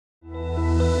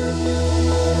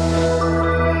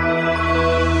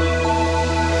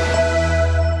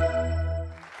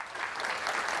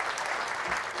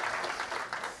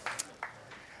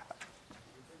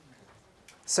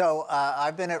So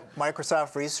I've been at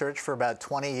Microsoft Research for about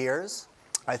 20 years.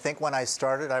 I think when I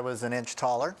started, I was an inch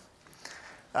taller.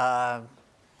 About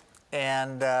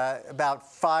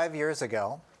 5 years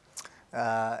ago, when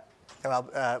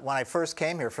I first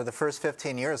came here, for the first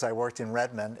 15 years, I worked in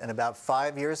Redmond. And about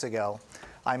 5 years ago,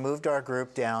 I moved our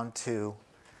group down to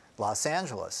Los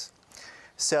Angeles.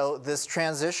 So this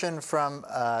transition from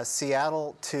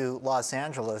Seattle to Los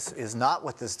Angeles is not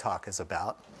what this talk is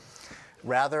about.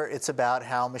 Rather, it's about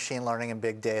how machine learning and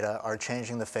big data are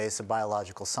changing the face of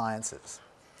biological sciences.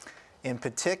 In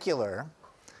particular,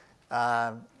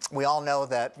 we all know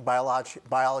that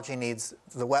biology needs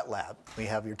the wet lab. We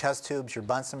have your test tubes, your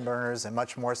Bunsen burners, and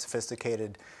much more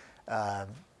sophisticated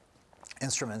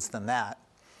instruments than that.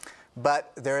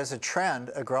 But there is a trend,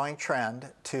 a growing trend,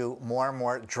 to more and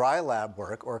more dry lab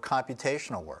work or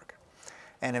computational work.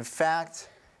 And in fact,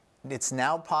 it's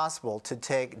now possible to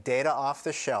take data off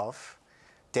the shelf,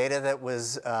 data that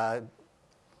was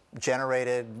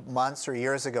generated months or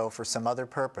years ago for some other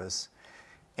purpose,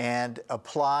 and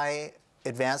apply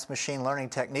advanced machine learning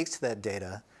techniques to that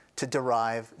data to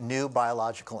derive new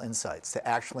biological insights, to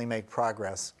actually make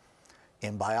progress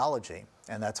in biology.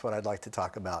 And that's what I'd like to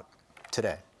talk about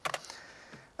today.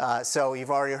 So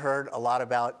you've already heard a lot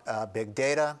about big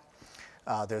data.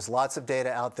 There's lots of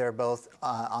data out there, both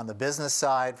on the business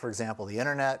side, for example, the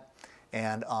internet,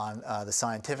 and on the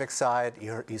scientific side.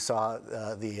 You saw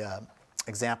the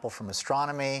example from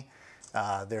astronomy.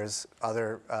 There's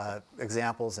other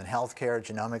examples in healthcare,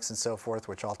 genomics, and so forth,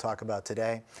 which I'll talk about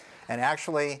today. And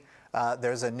actually,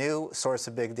 there's a new source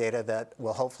of big data that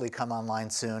will hopefully come online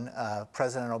soon.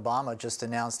 President Obama just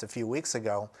announced a few weeks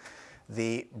ago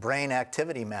the Brain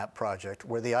Activity Map project,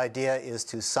 where the idea is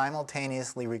to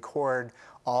simultaneously record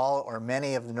all or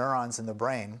many of the neurons in the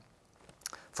brain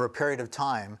for a period of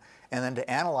time, and then to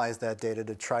analyze that data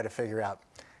to try to figure out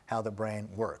how the brain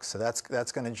works. So that's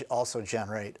going to also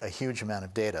generate a huge amount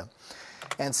of data.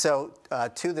 And so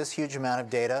to this huge amount of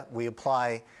data, we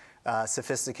apply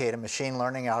sophisticated machine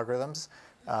learning algorithms,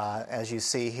 as you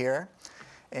see here.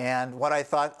 And what I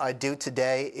thought I'd do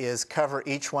today is cover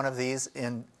each one of these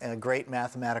in great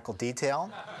mathematical detail.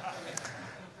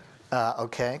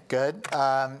 OK, good.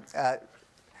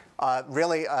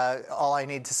 Really, all I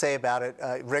need to say about it,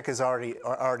 Rick has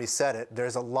already said it.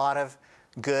 There's a lot of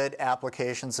good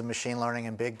applications of machine learning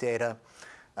and big data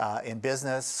in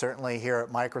business. Certainly here at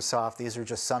Microsoft, these are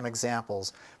just some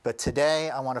examples. But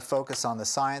today, I want to focus on the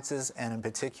sciences, and in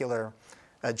particular,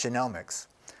 genomics.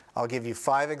 I'll give you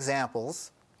 5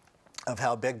 examples of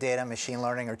how big data and machine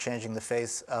learning are changing the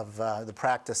face of the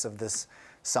practice of this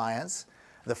science.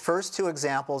 The first 2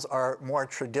 examples are more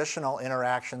traditional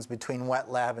interactions between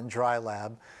wet lab and dry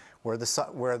lab, where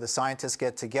the scientists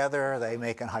get together, they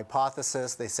make a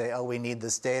hypothesis, they say, oh, we need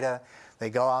this data.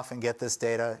 They go off and get this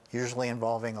data, usually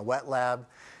involving a wet lab,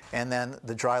 and then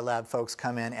the dry lab folks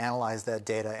come in, analyze that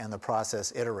data, and the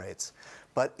process iterates.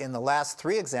 But in the last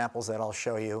 3 examples that I'll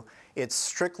show you, it's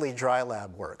strictly dry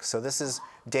lab work. So this is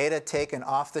data taken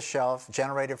off the shelf,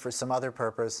 generated for some other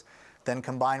purpose, then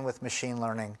combined with machine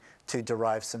learning to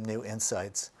derive some new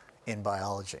insights in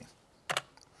biology.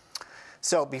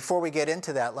 So before we get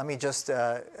into that, let me just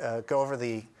go over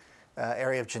the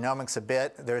area of genomics a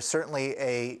bit. There's certainly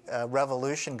a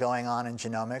revolution going on in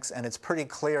genomics, and it's pretty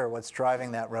clear what's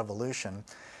driving that revolution.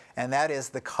 And that is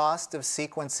the cost of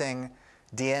sequencing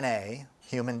DNA,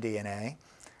 human DNA,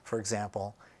 for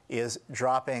example, is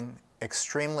dropping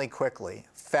extremely quickly,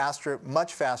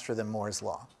 much faster than Moore's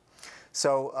law.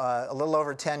 So a little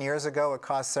over 10 years ago, it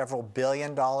cost several $1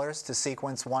 billion to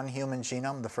sequence one human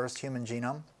genome, the first human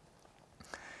genome.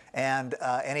 And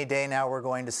any day now, we're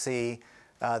going to see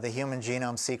the human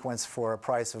genome sequenced for a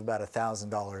price of about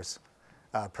 $1,000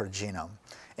 per genome.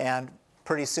 And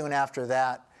pretty soon after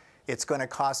that, it's going to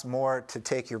cost more to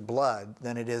take your blood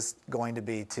than it is going to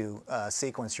be to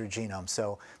sequence your genome.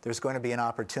 So there's going to be an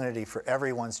opportunity for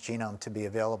everyone's genome to be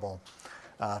available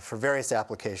for various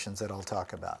applications that I'll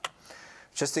talk about.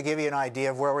 Just to give you an idea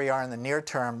of where we are in the near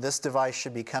term, this device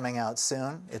should be coming out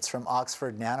soon. It's from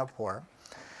Oxford Nanopore.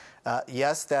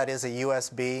 Yes, that is a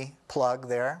USB plug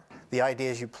there. The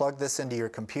idea is you plug this into your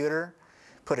computer,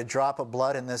 put a drop of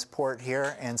blood in this port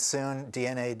here, and soon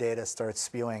DNA data starts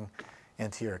spewing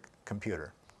into your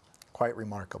computer. Quite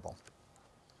remarkable.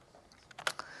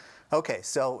 OK,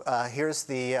 so here's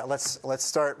the let's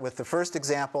start with the first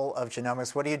example of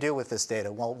genomics. What do you do with this data?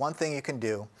 Well, one thing you can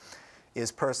do is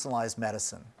personalized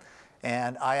medicine.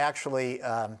 And I actually, in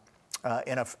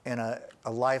a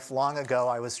life long ago,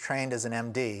 I was trained as an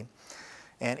MD.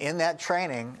 And in that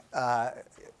training,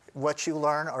 what you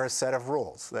learn are a set of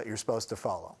rules that you're supposed to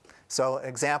follow. So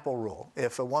example rule,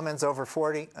 if a woman's over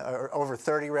 40, or over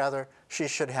 30 rather, she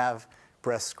should have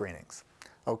breast screenings,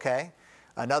 okay?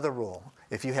 Another rule,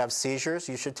 if you have seizures,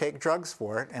 you should take drugs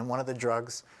for it, and one of the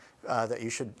drugs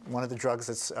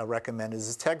that's recommended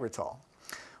is Tegretol.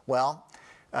 Well,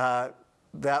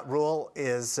 that rule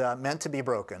is meant to be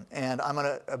broken, and I'm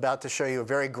about to show you a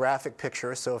very graphic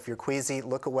picture, so if you're queasy,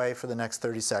 look away for the next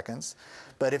 30 seconds.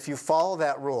 But if you follow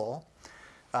that rule,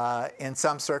 in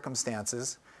some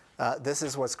circumstances, this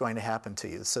is what's going to happen to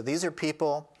you. So these are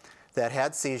people that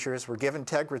had seizures, were given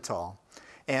Tegretol,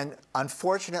 and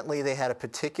unfortunately they had a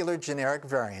particular generic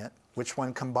variant, which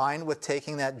when combined with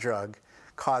taking that drug,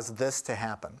 caused this to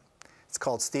happen. It's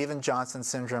called Stevens-Johnson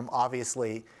syndrome.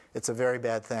 Obviously, it's a very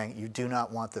bad thing. You do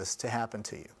not want this to happen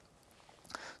to you.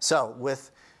 So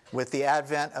with the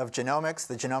advent of genomics,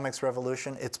 the genomics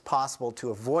revolution, it's possible to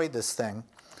avoid this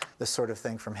sort of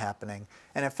thing from happening.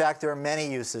 And in fact, there are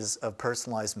many uses of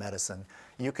personalized medicine.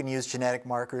 You can use genetic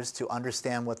markers to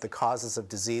understand what the causes of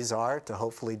disease are, to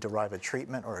hopefully derive a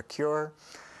treatment or a cure.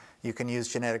 You can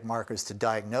use genetic markers to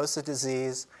diagnose a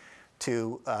disease,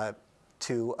 to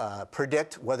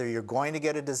predict whether you're going to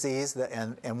get a disease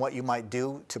and what you might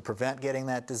do to prevent getting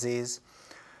that disease.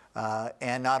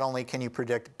 And not only can you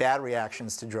predict bad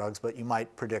reactions to drugs, but you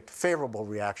might predict favorable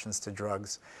reactions to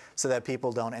drugs so that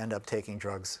people don't end up taking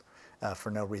drugs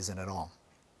for no reason at all.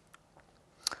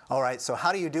 All right, so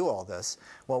how do you do all this?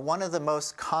 Well, one of the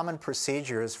most common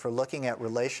procedures for looking at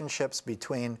relationships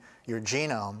between your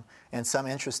genome and some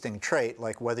interesting trait,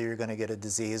 like whether you're going to get a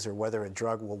disease or whether a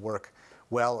drug will work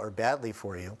well or badly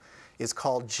for you, is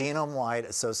called genome-wide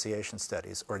association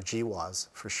studies, or GWAS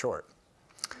for short.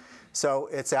 So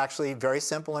it's actually very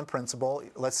simple in principle.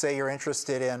 Let's say you're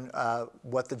interested in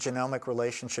what the genomic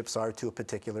relationships are to a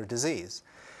particular disease.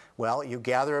 Well, you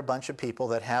gather a bunch of people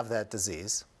that have that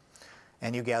disease,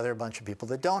 and you gather a bunch of people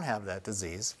that don't have that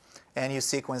disease, and you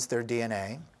sequence their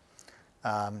DNA.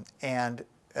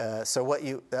 So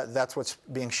that's what's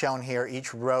being shown here.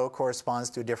 Each row corresponds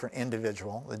to a different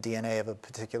individual, the DNA of a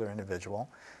particular individual.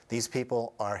 These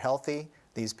people are healthy,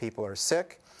 these people are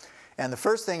sick. And the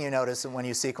first thing you notice when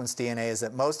you sequence DNA is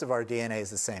that most of our DNA is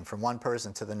the same. From one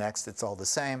person to the next, it's all the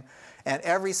same. And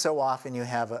every so often you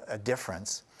have a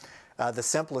difference. The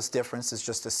simplest difference is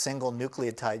just a single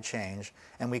nucleotide change,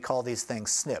 and we call these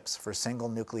things SNPs, for single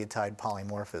nucleotide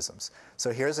polymorphisms.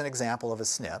 So here's an example of a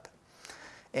SNP.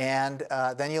 And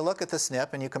then you look at the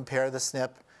SNP and you compare the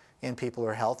SNP in people who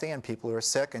are healthy and people who are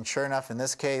sick. And sure enough, in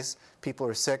this case, people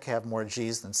who are sick have more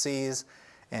Gs than Cs,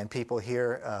 and people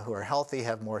here who are healthy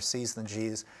have more Cs than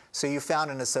Gs. So you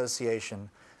found an association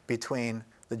between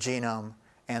the genome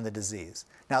and the disease.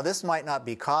 Now, this might not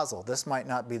be causal. This might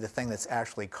not be the thing that's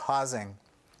actually causing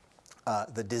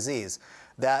the disease.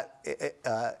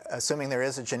 Assuming there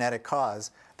is a genetic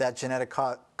cause, that genetic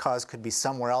cause could be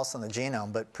somewhere else in the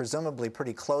genome, but presumably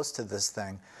pretty close to this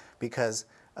thing because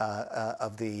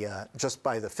just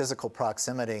by the physical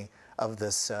proximity of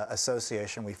this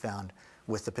association we found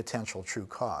with the potential true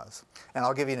cause. And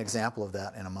I'll give you an example of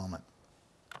that in a moment.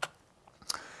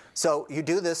 So you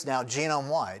do this now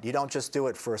genome-wide. You don't just do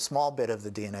it for a small bit of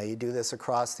the DNA. You do this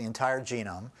across the entire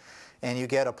genome, and you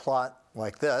get a plot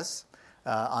like this.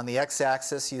 On the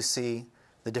x-axis, you see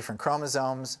the different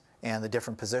chromosomes and the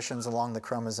different positions along the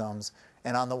chromosomes.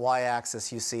 And on the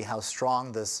y-axis, you see how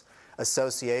strong this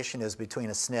association is between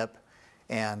a SNP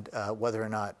and whether or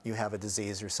not you have a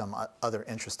disease or some other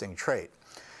interesting trait.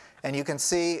 And you can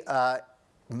see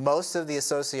most of the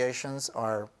associations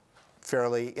are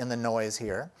fairly in the noise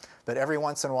here, but every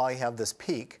once in a while you have this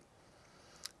peak,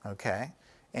 okay?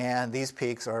 And these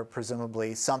peaks are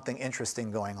presumably something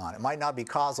interesting going on. It might not be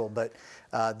causal, but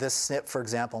this SNP, for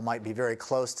example, might be very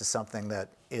close to something that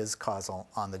is causal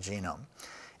on the genome.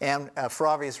 And for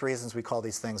obvious reasons, we call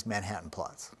these things Manhattan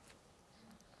plots.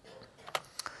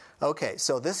 Okay,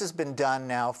 so this has been done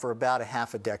now for about a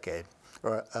half a decade,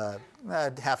 or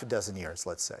half a dozen years,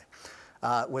 let's say,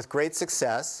 with great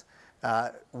success.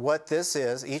 What this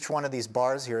is, each one of these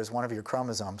bars here is one of your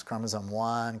chromosomes, chromosome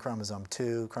 1, chromosome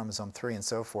 2, chromosome 3, and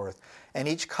so forth. And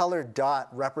each colored dot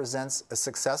represents a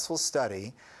successful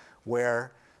study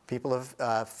where people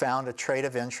have found a trait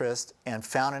of interest and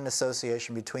found an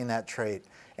association between that trait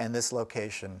and this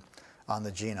location on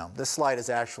the genome. This slide is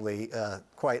actually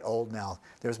quite old now.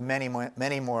 There's many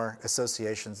more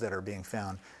associations that are being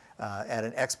found at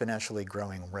an exponentially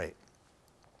growing rate.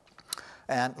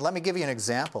 And let me give you an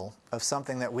example of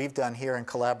something that we've done here in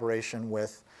collaboration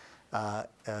with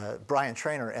Brian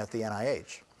Traynor at the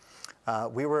NIH.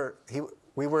 We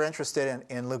were interested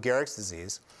in Lou Gehrig's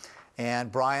disease,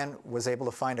 And Brian was able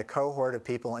to find a cohort of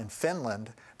people in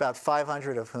Finland, about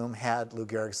 500 of whom had Lou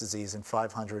Gehrig's disease and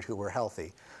 500 who were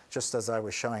healthy, just as I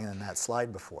was showing in that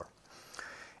slide before.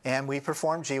 And we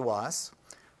performed GWAS,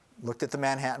 looked at the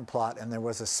Manhattan plot, and there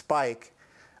was a spike,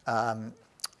 a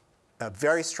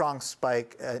very strong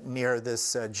spike near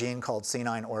this gene called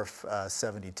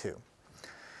C9orf72.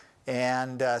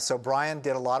 And so Brian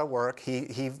did a lot of work.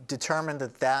 He determined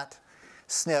that that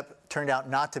SNP turned out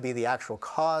not to be the actual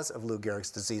cause of Lou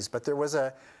Gehrig's disease, but there was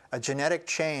a genetic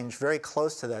change very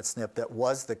close to that SNP that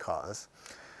was the cause.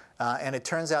 And it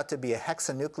turns out to be a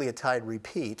hexanucleotide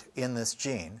repeat in this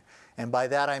gene. And by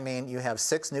that I mean you have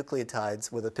 6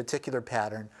 nucleotides with a particular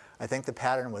pattern. I think the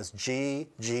pattern was G,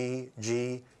 G,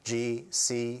 G, G,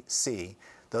 C, C.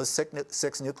 Those 6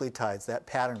 nucleotides, that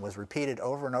pattern was repeated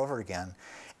over and over again.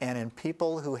 And in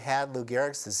people who had Lou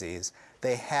Gehrig's disease,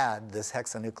 they had this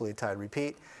hexanucleotide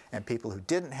repeat, and people who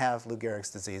didn't have Lou Gehrig's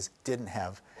disease didn't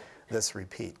have this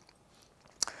repeat.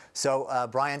 So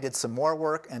Brian did some more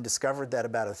work and discovered that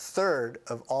about 1/3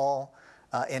 of all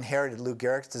inherited Lou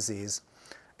Gehrig's disease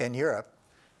in Europe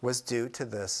was due to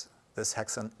this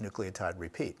hexanucleotide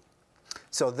repeat.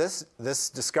 So this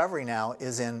discovery now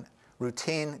is in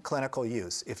routine clinical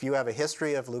use. If you have a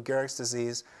history of Lou Gehrig's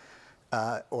disease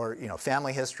or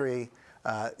family history,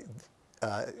 a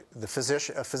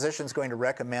physician's going to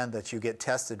recommend that you get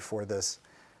tested for this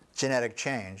genetic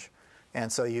change,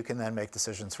 and so you can then make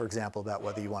decisions, for example, about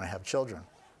whether you want to have children.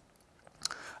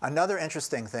 Another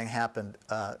interesting thing happened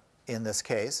in this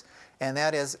case, and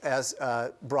that is as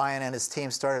Brian and his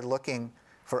team started looking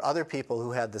for other people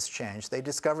who had this change, they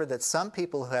discovered that some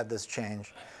people who had this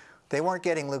change, they weren't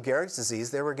getting Lou Gehrig's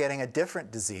disease, they were getting a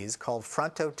different disease called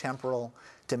frontotemporal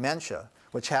dementia,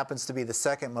 which happens to be the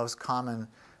second most common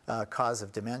cause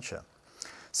of dementia.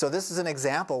 So this is an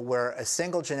example where a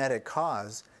single genetic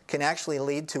cause can actually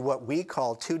lead to what we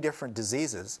call 2 different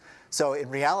diseases. So in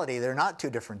reality, they're not 2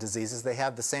 different diseases. They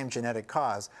have the same genetic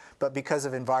cause, but because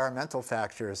of environmental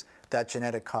factors, that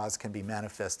genetic cause can be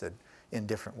manifested in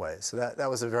different ways. So that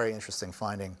was a very interesting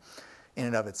finding in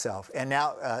and of itself. And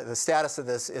now the status of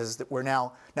this is that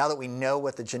now that we know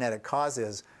what the genetic cause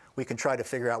is, we can try to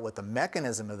figure out what the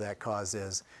mechanism of that cause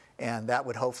is, and that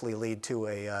would hopefully lead to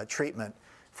a treatment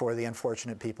for the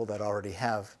unfortunate people that already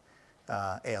have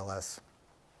ALS.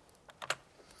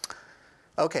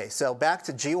 Okay, so back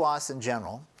to GWAS in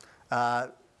general.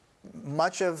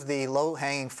 Much of the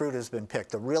low-hanging fruit has been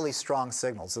picked, the really strong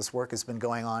signals. This work has been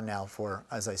going on now for,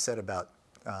 as I said, about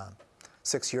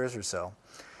 6 years or so.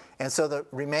 And so the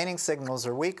remaining signals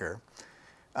are weaker.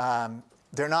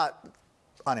 They're not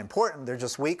unimportant, they're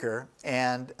just weaker.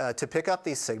 And to pick up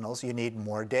these signals, you need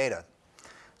more data.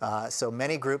 So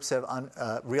many groups have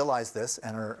realized this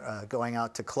and are going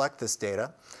out to collect this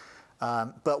data.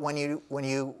 But when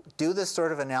you do this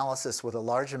sort of analysis with a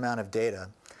large amount of data,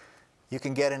 you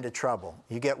can get into trouble.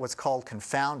 You get what's called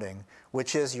confounding,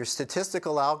 which is your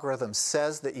statistical algorithm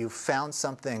says that you found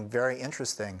something very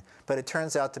interesting, but it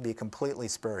turns out to be completely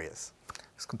spurious.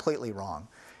 It's completely wrong.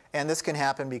 And this can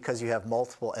happen because you have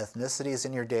multiple ethnicities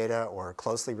in your data or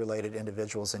closely related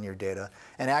individuals in your data.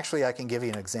 And actually, I can give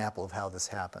you an example of how this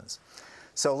happens.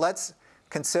 So let's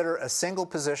consider a single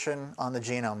position on the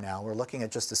genome now. We're looking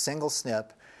at just a single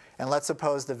SNP. And let's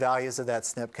suppose the values of that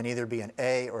SNP can either be an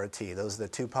A or a T. Those are the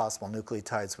 2 possible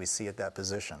nucleotides we see at that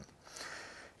position.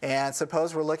 And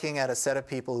suppose we're looking at a set of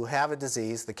people who have a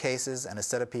disease, the cases, and a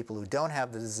set of people who don't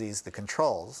have the disease, the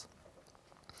controls.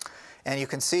 And you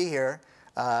can see here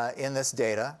in this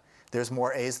data, there's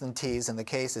more A's than T's in the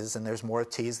cases, and there's more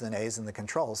T's than A's in the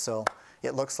controls. So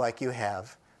it looks like you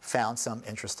have found some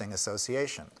interesting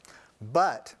association.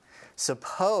 But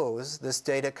suppose this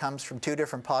data comes from 2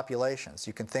 different populations.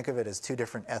 You can think of it as 2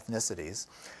 different ethnicities.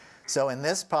 So in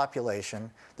this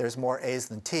population, there's more A's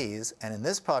than T's, and in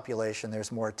this population,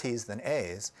 there's more T's than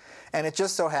A's. And it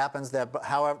just so happens that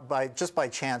just by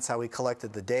chance how we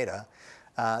collected the data,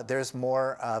 there's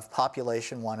more of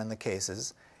population 1 in the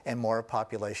cases and more of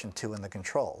population 2 in the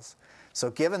controls. So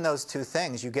given those 2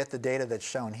 things, you get the data that's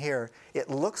shown here. It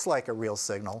looks like a real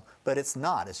signal, but it's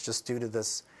not. It's just due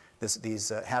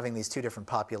to having these 2 different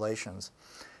populations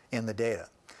in the data.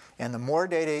 And the more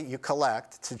data you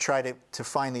collect to try to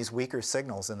find these weaker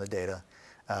signals in the data,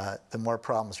 the more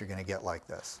problems you're going to get like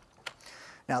this.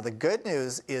 Now, the good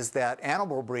news is that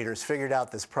animal breeders figured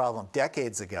out this problem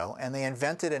decades ago, and they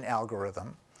invented an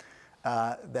algorithm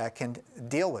that can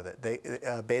deal with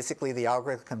it. Basically, the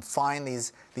algorithm can find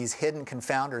these hidden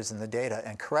confounders in the data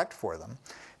and correct for them.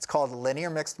 It's called a linear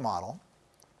mixed model.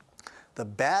 The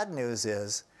bad news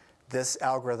is this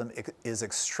algorithm is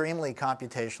extremely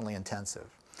computationally intensive.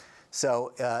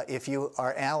 So if you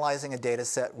are analyzing a data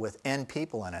set with n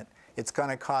people in it, it's going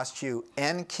to cost you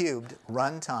n cubed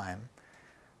runtime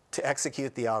to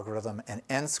execute the algorithm and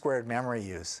n squared memory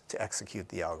use to execute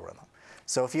the algorithm.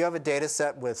 So if you have a data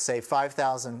set with, say,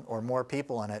 5,000 or more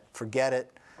people in it, forget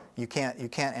it. You can't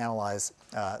analyze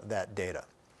that data.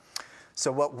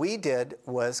 So what we did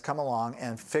was come along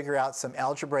and figure out some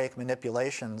algebraic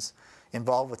manipulations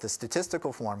involved with the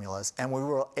statistical formulas, and we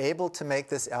were able to make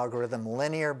this algorithm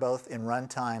linear both in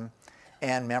runtime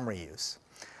and memory use.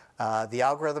 The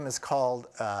algorithm is called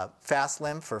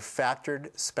FastLim for Factored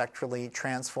Spectrally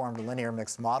Transformed Linear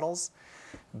Mixed Models,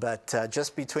 but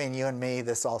just between you and me,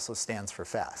 this also stands for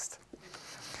fast.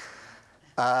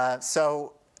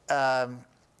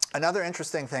 Another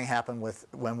interesting thing happened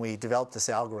when we developed this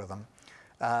algorithm.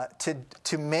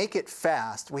 To make it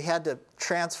fast, we had to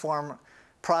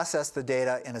process the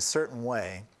data in a certain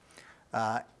way.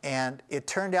 And it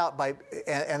turned out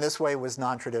and this way was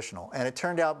non-traditional. And it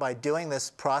turned out by doing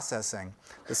this processing,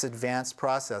 this advanced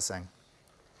processing,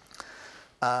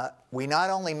 we not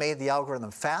only made the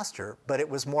algorithm faster, but it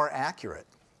was more accurate.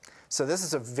 So this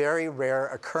is a very rare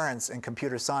occurrence in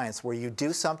computer science where you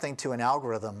do something to an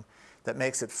algorithm that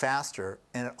makes it faster,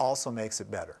 and it also makes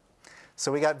it better.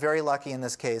 So we got very lucky in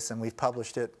this case, and we've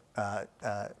published it,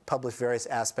 published various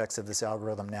aspects of this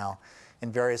algorithm now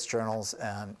in various journals,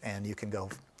 and you can go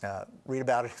read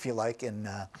about it if you like in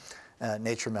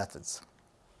Nature Methods.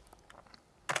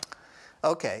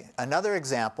 Okay, another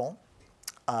example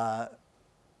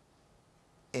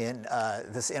in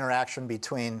this interaction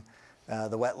between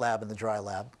the wet lab and the dry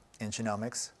lab in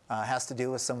genomics has to do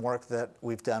with some work that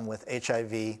we've done with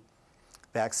HIV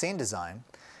vaccine design.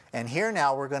 And here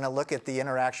now we're going to look at the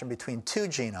interaction between two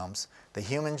genomes, the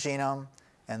human genome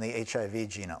and the HIV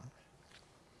genome.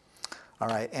 All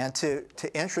right, and to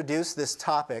introduce this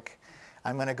topic,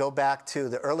 I'm going to go back to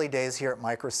the early days here at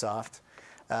Microsoft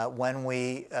when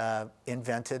we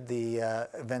invented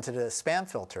a spam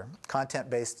filter,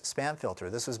 content-based spam filter.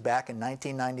 This was back in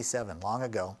 1997, long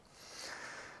ago.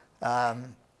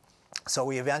 So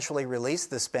we eventually released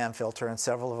the spam filter in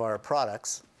several of our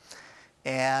products.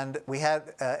 And we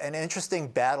had an interesting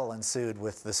battle ensued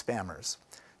with the spammers.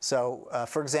 So,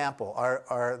 for example,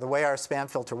 the way our spam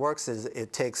filter works is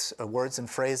it takes words and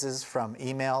phrases from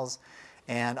emails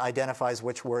and identifies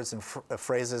which words and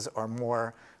phrases are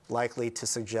more likely to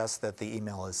suggest that the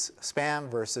email is spam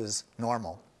versus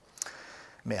normal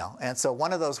mail. And so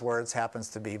one of those words happens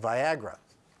to be Viagra.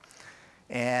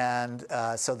 And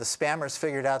so the spammers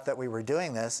figured out that we were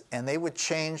doing this, and they would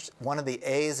change one of the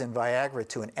A's in Viagra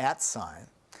to an @ sign.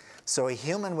 So a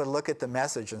human would look at the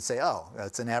message and say, oh,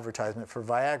 that's an advertisement for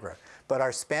Viagra. But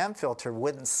our spam filter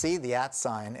wouldn't see the @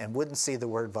 sign and wouldn't see the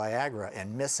word Viagra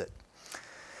and miss it.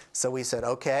 So we said,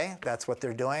 OK, that's what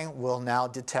they're doing. We'll now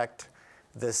detect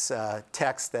this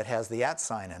text that has the @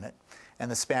 sign in it. And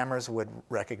the spammers would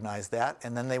recognize that,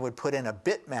 and then they would put in a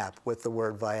bitmap with the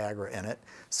word Viagra in it,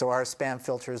 so our spam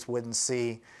filters wouldn't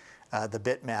see the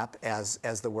bitmap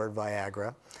as the word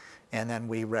Viagra. And then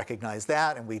we recognized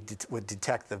that, and we would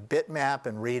detect the bitmap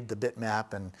and read the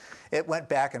bitmap, and it went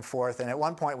back and forth. And at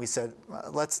one point we said,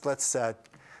 let's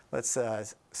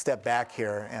step back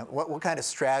here, and what kind of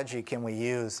strategy can we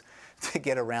use to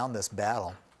get around this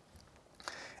battle?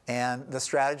 And the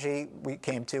strategy we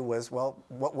came to was, well,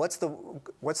 what's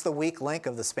the weak link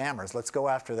of the spammers? Let's go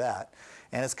after that.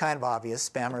 And it's kind of obvious,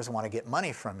 spammers want to get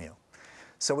money from you.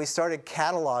 So we started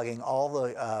cataloging all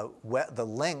the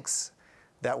links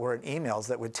that were in emails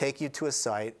that would take you to a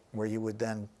site where you would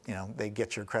then, they'd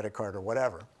get your credit card or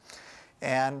whatever.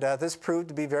 And this proved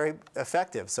to be very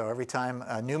effective. So every time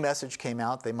a new message came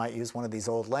out, they might use one of these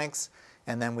old links,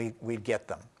 and then we'd get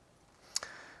them.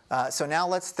 So now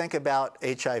let's think about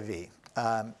HIV.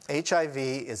 HIV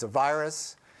is a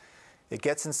virus. It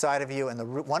gets inside of you,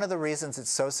 and one of the reasons it's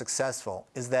so successful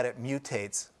is that it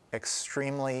mutates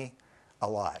extremely a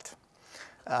lot.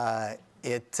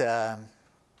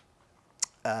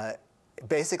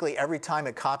 Basically, every time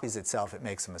it copies itself, it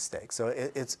makes a mistake. So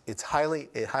it highly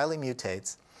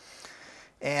mutates.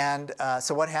 And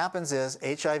so what happens is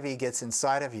HIV gets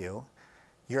inside of you.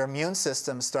 Your immune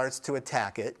system starts to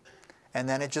attack it. And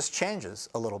then it just changes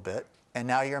a little bit, and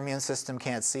now your immune system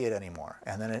can't see it anymore.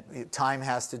 And then time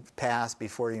has to pass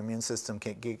before your immune system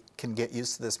can get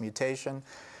used to this mutation.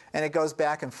 And it goes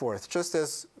back and forth, just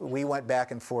as we went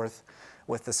back and forth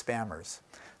with the spammers.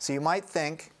 So you might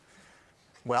think,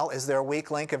 well, is there a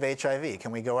weak link of HIV?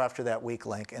 Can we go after that weak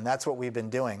link? And that's what we've been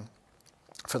doing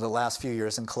for the last few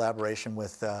years in collaboration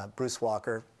with Bruce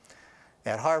Walker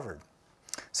at Harvard.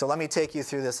 So let me take you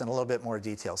through this in a little bit more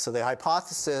detail. So the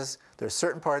hypothesis, there are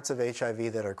certain parts of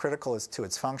HIV that are critical to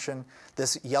its function.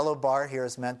 This yellow bar here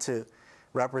is meant to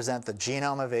represent the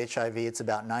genome of HIV. It's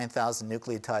about 9,000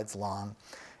 nucleotides long.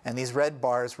 And these red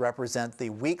bars represent the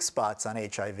weak spots on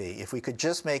HIV. If we could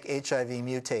just make HIV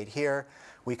mutate here,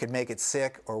 we could make it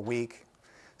sick, weak,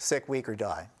 or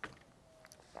die.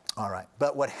 All right.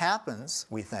 But what happens,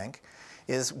 we think,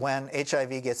 is when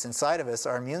HIV gets inside of us,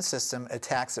 our immune system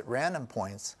attacks at random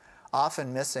points,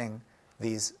 often missing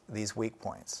these weak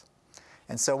points.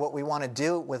 And so what we want to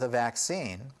do with a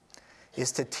vaccine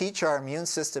is to teach our immune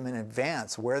system in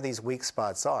advance where these weak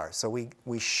spots are. So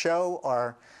we show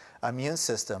our immune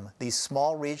system these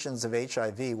small regions of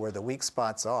HIV where the weak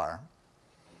spots are,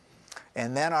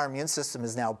 and then our immune system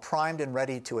is now primed and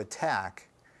ready to attack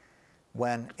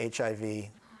when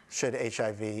should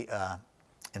HIV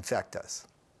infect us.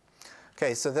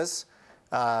 Okay, so this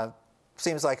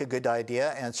seems like a good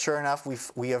idea, and sure enough,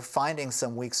 we are finding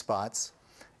some weak spots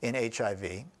in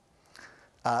HIV,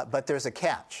 but there's a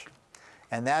catch,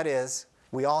 and that is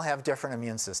we all have different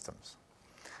immune systems,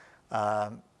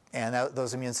 and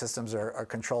those immune systems are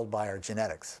controlled by our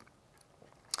genetics.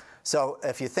 So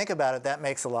if you think about it, that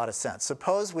makes a lot of sense.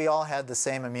 Suppose we all had the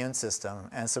same immune system,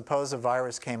 and suppose a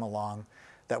virus came along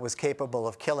that was capable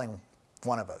of killing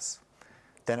one of us.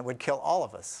 Then it would kill all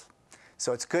of us.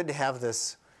 So it's good to have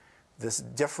this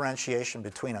differentiation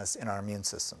between us in our immune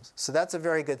systems. So that's a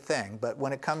very good thing. But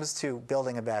when it comes to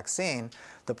building a vaccine,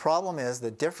 the problem is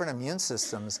that different immune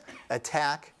systems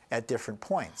attack at different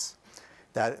points.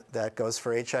 That goes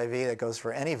for HIV, that goes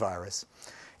for any virus.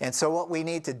 And so what we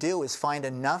need to do is find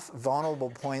enough vulnerable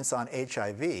points on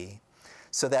HIV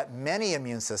so that many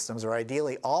immune systems, or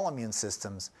ideally all immune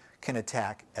systems, can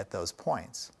attack at those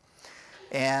points.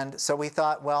 And so we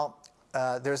thought, well,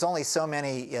 there's only so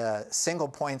many single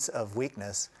points of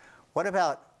weakness. What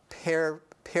about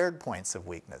paired points of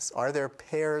weakness? Are there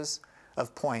pairs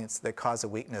of points that cause a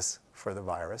weakness for the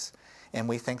virus? And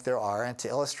we think there are. And to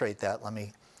illustrate that, let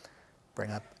me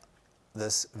bring up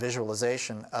this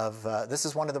visualization of, this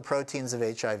is one of the proteins of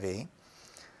HIV,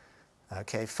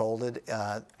 okay, folded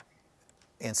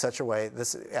in such a way,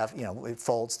 this, it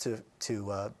folds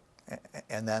to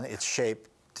and then its shape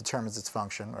determines its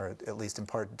function, or at least in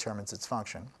part determines its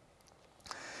function.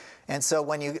 And so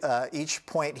when you, each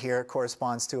point here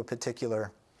corresponds to a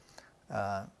particular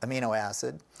amino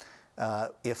acid.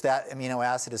 If that amino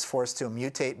acid is forced to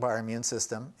mutate by our immune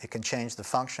system, it can change the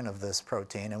function of this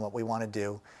protein, and what we want to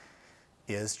do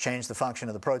is change the function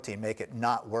of the protein, make it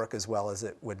not work as well as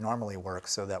it would normally work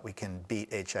so that we can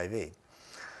beat HIV.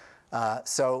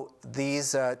 So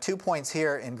these 2 points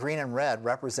here in green and red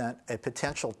represent a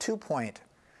potential 2 points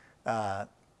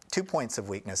of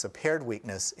weakness, a paired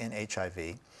weakness in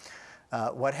HIV.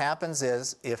 What happens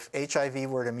is if HIV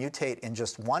were to mutate in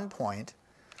just 1 point,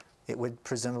 it would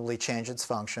presumably change its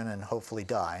function and hopefully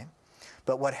die.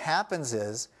 But what happens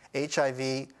is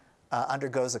HIV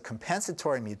undergoes a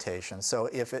compensatory mutation. So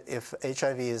if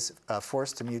HIV is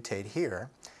forced to mutate here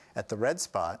at the red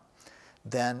spot,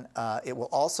 then it will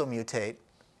also mutate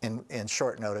in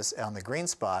short notice on the green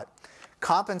spot,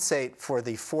 compensate for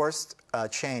the forced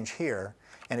change here,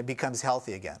 and it becomes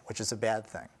healthy again, which is a bad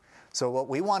thing. So what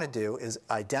we want to do is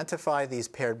identify these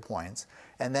paired points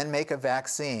and then make a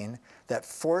vaccine that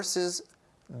forces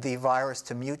the virus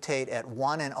to mutate at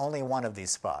one and only one of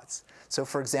these spots. So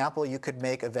for example, you could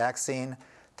make a vaccine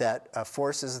that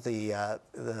forces the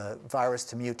virus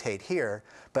to mutate here,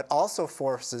 but also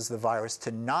forces the virus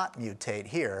to not mutate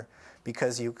here,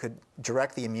 because you could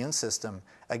direct the immune system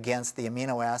against the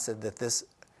amino acid that this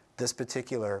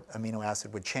particular amino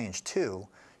acid would change to,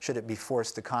 should it be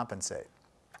forced to compensate.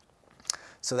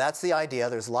 So that's the idea.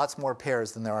 There's lots more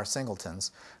pairs than there are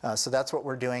singletons. So that's what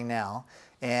we're doing now.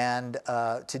 And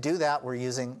to do that, we're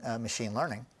using machine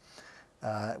learning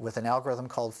with an algorithm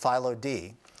called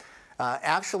PhyloD.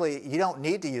 Actually, you don't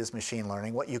need to use machine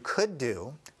learning. What you could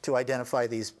do to identify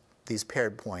these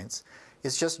paired points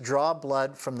is just draw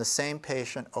blood from the same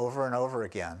patient over and over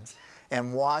again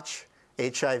and watch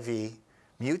HIV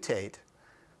mutate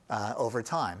over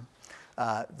time.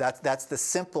 That's the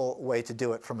simple way to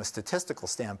do it from a statistical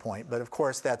standpoint, but of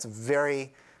course that's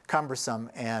very cumbersome,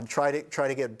 and try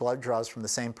to get blood draws from the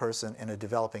same person in a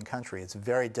developing country. It's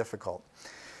very difficult.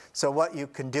 So what you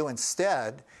can do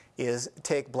instead is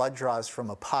take blood draws from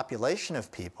a population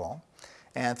of people,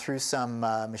 and through some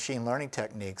machine learning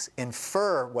techniques,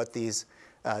 infer what these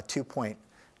 2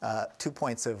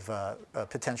 points of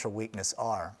potential weakness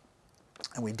are.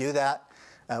 And we do that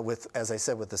with, as I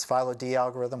said, with this PhyloD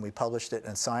algorithm. We published it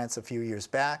in Science a few years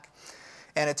back.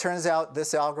 And it turns out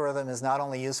this algorithm is not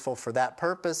only useful for that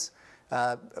purpose,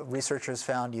 Researchers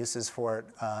found uses for it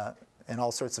in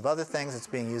all sorts of other things. It's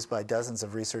being used by dozens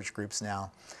of research groups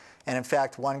now. And in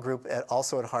fact, one group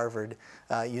also at Harvard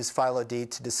used phylo-D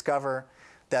to discover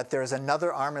that there's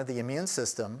another arm of the immune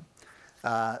system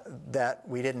that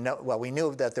we didn't know. Well, we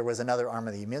knew that there was another arm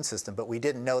of the immune system, but we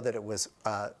didn't know that it was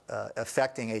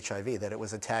affecting HIV, that it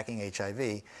was attacking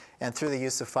HIV. And through the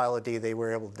use of phylo-D, they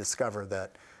were able to discover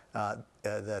that,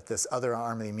 that this other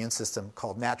arm of the immune system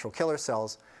called natural killer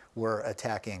cells were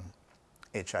attacking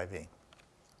HIV.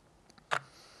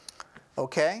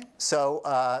 Okay, so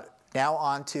now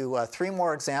on to 3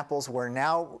 more examples where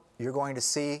now you're going to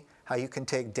see how you can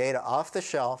take data off the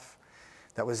shelf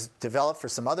that was developed for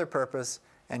some other purpose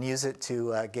and use it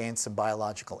to gain some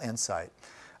biological insight.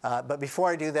 But before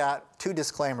I do that, 2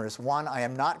 disclaimers. One, I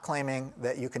am not claiming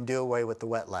that you can do away with the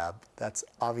wet lab. That's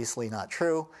obviously not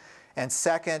true. And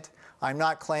second, I'm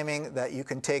not claiming that you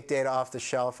can take data off the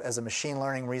shelf as a machine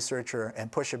learning researcher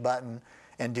and push a button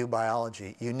and do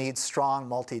biology. You need strong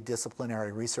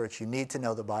multidisciplinary research. You need to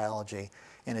know the biology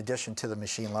in addition to the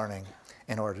machine learning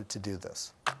in order to do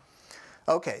this.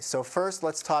 Okay, so first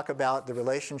let's talk about the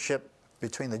relationship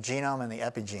between the genome and the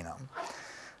epigenome.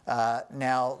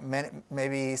 Now,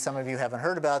 maybe some of you haven't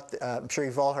heard about, I'm sure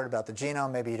you've all heard about the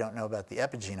genome, maybe you don't know about the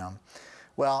epigenome.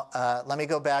 Well, let me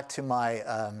go back to my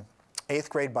 8th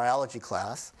grade biology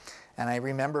class, and I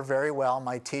remember very well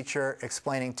my teacher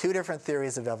explaining 2 different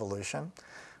theories of evolution.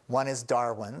 One is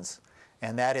Darwin's,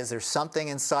 and that is there's something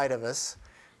inside of us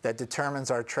that determines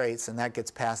our traits, and that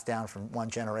gets passed down from one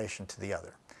generation to the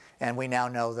other. And we now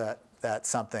know that that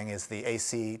something is the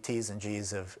AC, T's, and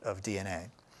G's of DNA.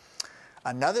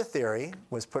 Another theory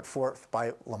was put forth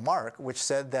by Lamarck, which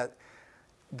said that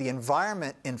the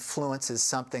environment influences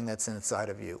something that's inside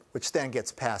of you, which then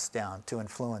gets passed down to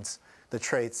influence the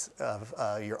traits of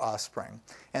your offspring.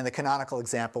 And the canonical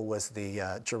example was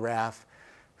the giraffe,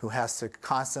 who has to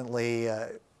constantly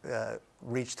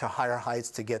reach to higher heights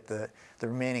to get the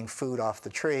remaining food off the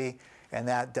tree, and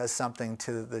that does something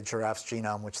to the giraffe's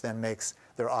genome, which then makes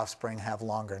their offspring have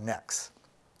longer necks.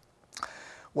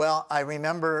 Well, I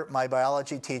remember my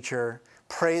biology teacher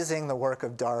praising the work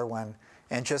of Darwin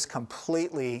and just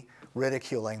completely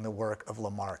ridiculing the work of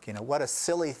Lamarck. You know, what a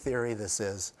silly theory this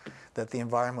is, that the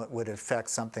environment would affect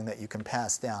something that you can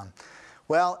pass down.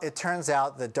 Well, it turns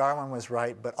out that Darwin was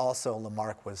right, but also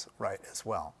Lamarck was right as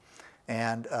well.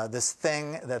 And this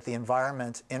thing that the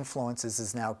environment influences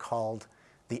is now called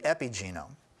the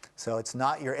epigenome. So it's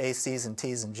not your ACs and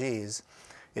T's and G's.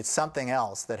 It's something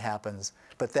else that happens,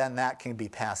 but then that can be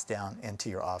passed down into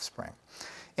your offspring.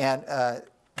 And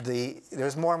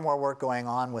there's more and more work going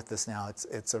on with this now.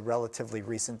 It's a relatively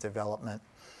recent development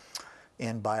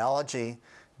in biology,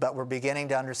 but we're beginning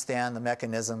to understand the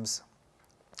mechanisms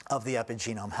of the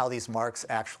epigenome, how these marks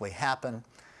actually happen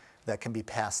that can be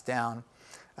passed down.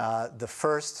 The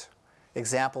first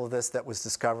example of this that was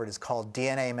discovered is called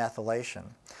DNA methylation.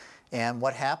 And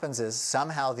what happens is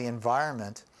somehow the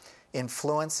environment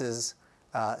influences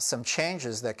some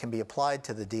changes that can be applied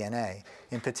to the DNA.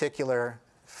 In particular,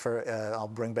 I'll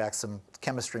bring back some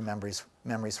chemistry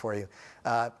memories for you.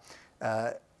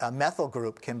 A methyl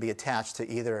group can be attached to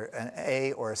either an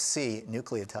A or a C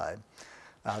nucleotide.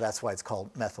 That's why it's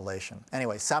called methylation.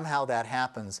 Anyway, somehow that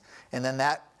happens, and then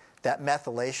that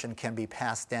methylation can be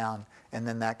passed down, and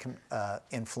then that can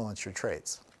influence your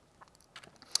traits.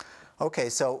 Okay,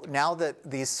 so now that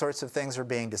these sorts of things are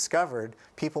being discovered,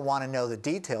 people want to know the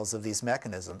details of these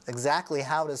mechanisms. Exactly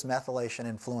how does methylation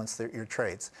influence your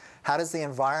traits? How does the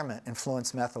environment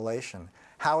influence methylation?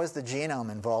 How is the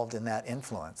genome involved in that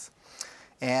influence?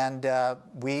 And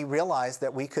we realized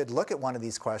that we could look at one of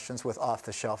these questions with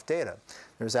off-the-shelf data.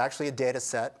 There's actually a data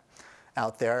set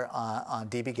out there on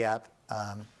dbGaP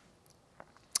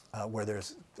where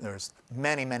there's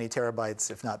many, many terabytes,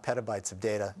 if not petabytes of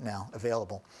data now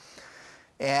available.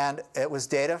 And it was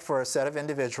data for a set of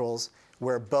individuals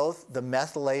where both the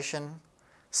methylation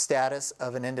status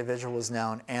of an individual was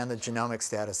known and the genomic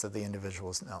status of the individual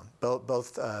was known.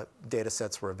 Both data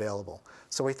sets were available.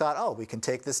 So we thought, oh, we can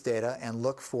take this data and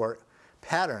look for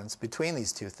patterns between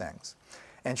these two things.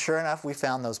 And sure enough, we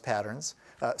found those patterns,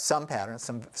 some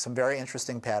very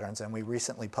interesting patterns, and we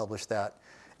recently published that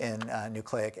in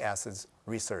nucleic acids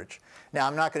research. Now,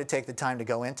 I'm not going to take the time to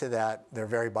go into that. They're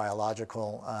very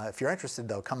biological. If you're interested,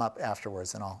 though, come up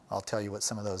afterwards, and I'll tell you what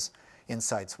some of those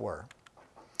insights were.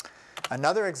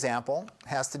 Another example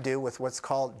has to do with what's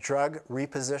called drug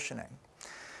repositioning.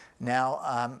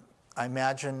 Now, I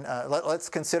imagine, let's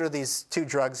consider these 2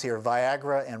 drugs here,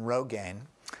 Viagra and Rogaine.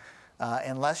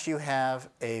 Unless you have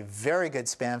a very good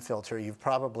spam filter, you've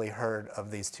probably heard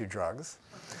of these 2 drugs.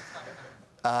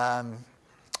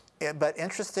 But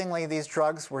interestingly, these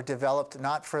drugs were developed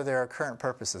not for their current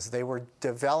purposes. They were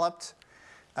developed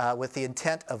with the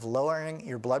intent of lowering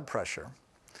your blood pressure.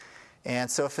 And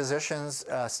so physicians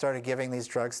started giving these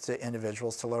drugs to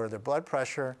individuals to lower their blood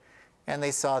pressure, and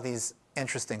they saw these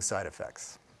interesting side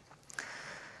effects.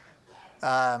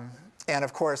 And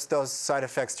of course, those side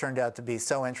effects turned out to be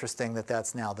so interesting that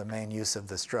that's now the main use of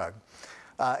this drug.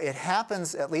 It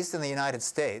happens, at least in the United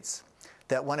States,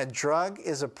 that when a drug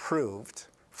is approved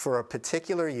for a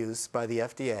particular use by the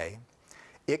FDA,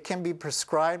 it can be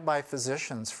prescribed by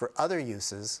physicians for other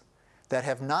uses that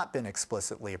have not been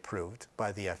explicitly approved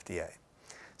by the FDA.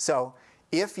 So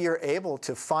if you're able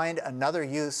to find another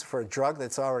use for a drug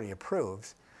that's already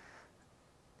approved,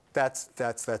 that's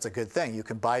a good thing. You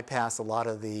can bypass a lot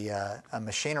of the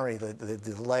machinery, the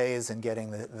delays in getting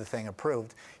the thing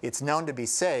approved. It's known to be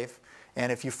safe,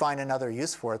 and if you find another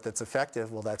use for it that's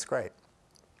effective, well, that's great.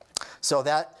 So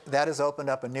that has opened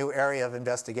up a new area of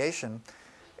investigation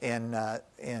in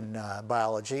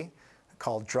biology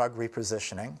called drug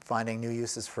repositioning, finding new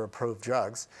uses for approved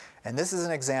drugs. And this is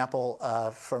an example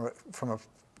from a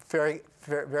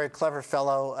very clever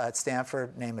fellow at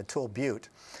Stanford named Atul Butte,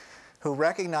 who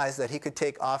recognized that he could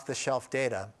take off-the-shelf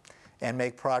data and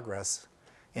make progress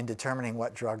in determining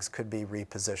what drugs could be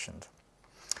repositioned.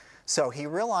 So he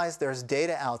realized there's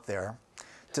data out there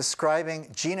describing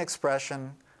gene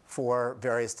expression for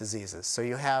various diseases. So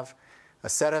you have a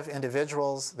set of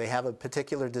individuals, they have a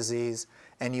particular disease,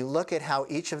 and you look at how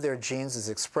each of their genes is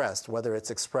expressed, whether it's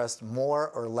expressed more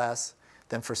or less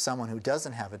than for someone who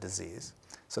doesn't have a disease.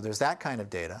 So there's that kind of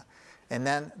data. And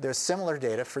then there's similar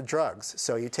data for drugs.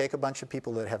 So you take a bunch of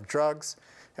people that have drugs,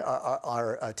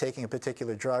 are taking a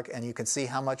particular drug, and you can see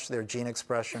how much their gene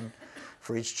expression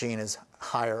for each gene is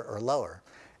higher or lower.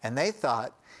 And they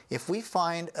thought, if we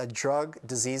find a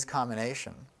drug-disease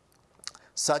combination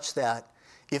such that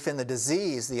if in the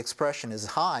disease the expression is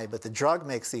high, but the drug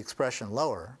makes the expression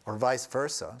lower, or vice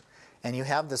versa, and you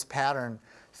have this pattern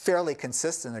fairly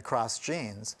consistent across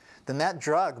genes, then that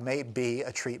drug may be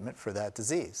a treatment for that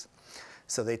disease.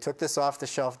 So they took this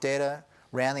off-the-shelf data,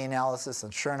 ran the analysis,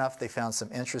 and sure enough, they found some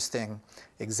interesting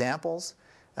examples.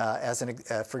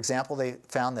 For example, they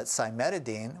found that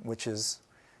cimetidine, which is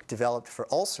developed for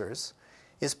ulcers,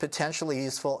 is potentially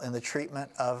useful in the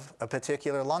treatment of a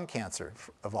particular lung cancer,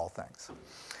 of all things.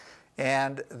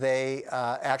 And they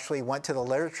actually went to the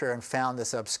literature and found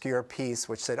this obscure piece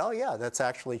which said, oh yeah, that's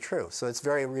actually true. So it's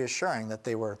very reassuring that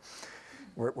they were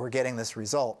getting this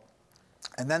result.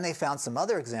 And then they found some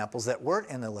other examples that weren't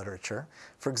in the literature.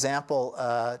 For example,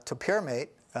 topiramate,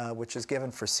 which is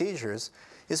given for seizures,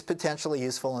 is potentially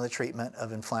useful in the treatment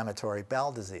of inflammatory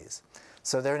bowel disease.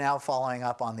 So they're now following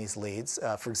up on these leads.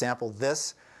 For example,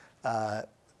 this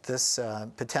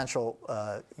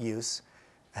potential use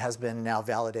has been now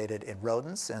validated in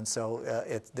rodents, and so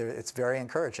it's very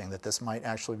encouraging that this might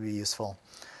actually be useful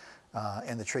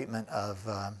in the treatment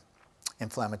of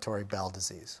inflammatory bowel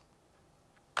disease.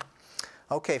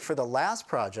 Okay, for the last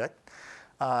project,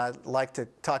 I'd like to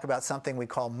talk about something we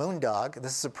call Moondog.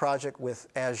 This is a project with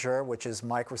Azure, which is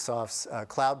Microsoft's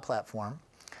cloud platform,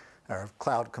 or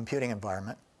cloud computing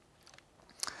environment.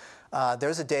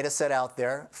 There's a data set out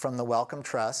there from the Wellcome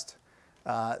Trust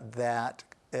that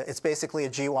it's basically a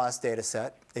GWAS data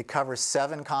set. It covers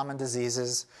 7 common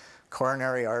diseases: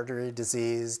 coronary artery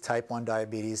disease, type 1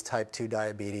 diabetes, type 2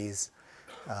 diabetes,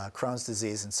 Crohn's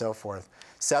disease, and so forth.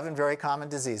 7 very common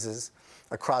diseases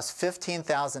across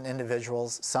 15,000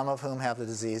 individuals, some of whom have the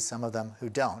disease, some of them who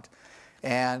don't.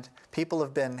 And people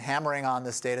have been hammering on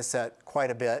this data set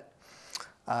quite a bit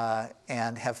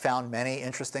and have found many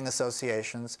interesting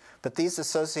associations. But these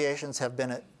associations have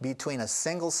been between a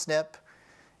single SNP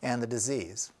and the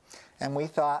disease. And we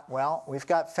thought, well, we've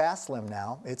got FastLim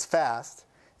now. It's fast.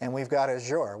 And we've got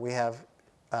Azure. We have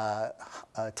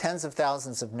tens of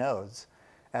thousands of nodes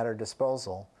at our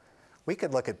disposal. We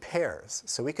could look at pairs.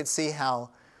 So we could see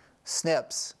how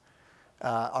SNPs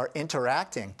are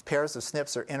interacting, pairs of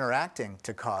SNPs are interacting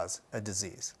to cause a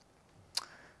disease.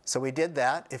 So we did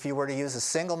that. If you were to use a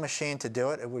single machine to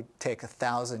do it, it would take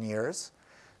 1,000 years.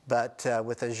 But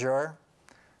with Azure,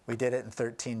 we did it in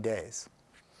 13 days.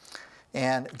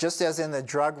 And just as in the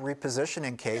drug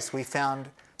repositioning case, we found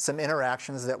some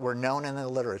interactions that were known in the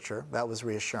literature. That was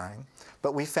reassuring.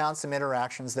 But we found some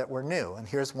interactions that were new, and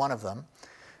here's one of them.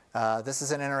 This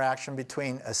is an interaction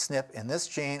between a SNP in this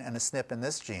gene and a SNP in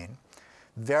this gene.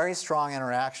 Very strong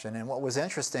interaction, and what was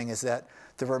interesting is that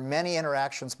there were many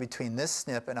interactions between this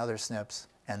SNP and other SNPs,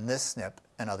 and this SNP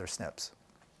and other SNPs.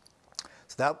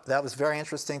 So that was very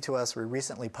interesting to us. We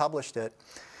recently published it,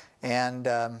 and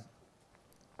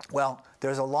Well,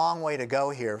 there's a long way to go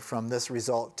here from this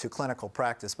result to clinical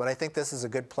practice, but I think this is a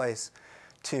good place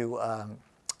to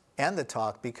end the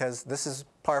talk, because this is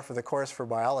par for the course for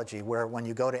biology, where when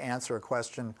you go to answer a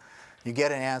question, you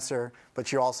get an answer,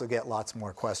 but you also get lots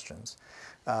more questions.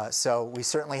 So we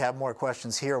certainly have more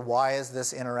questions here. Why is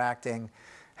this interacting?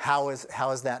 How is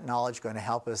that knowledge going to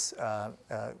help us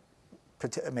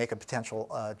make a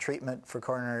potential treatment for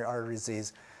coronary artery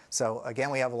disease? So again,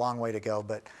 we have a long way to go,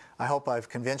 but I hope I've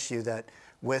convinced you that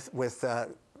with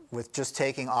just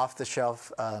taking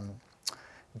off-the-shelf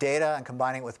data and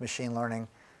combining it with machine learning,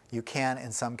 you can,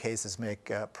 in some cases,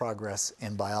 make progress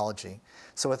in biology.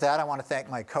 So with that, I want to thank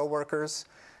my coworkers,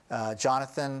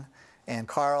 Jonathan and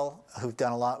Carl, who've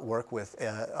done a lot of work with,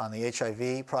 on the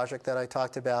HIV project that I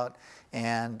talked about,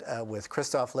 and with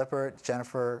Christoph Lippert,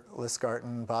 Jennifer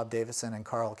Lisgarten, Bob Davison, and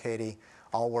Carl Cady,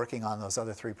 all working on those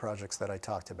other 3 projects that I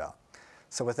talked about.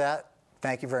 So with that,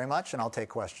 thank you very much, and I'll take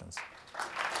questions.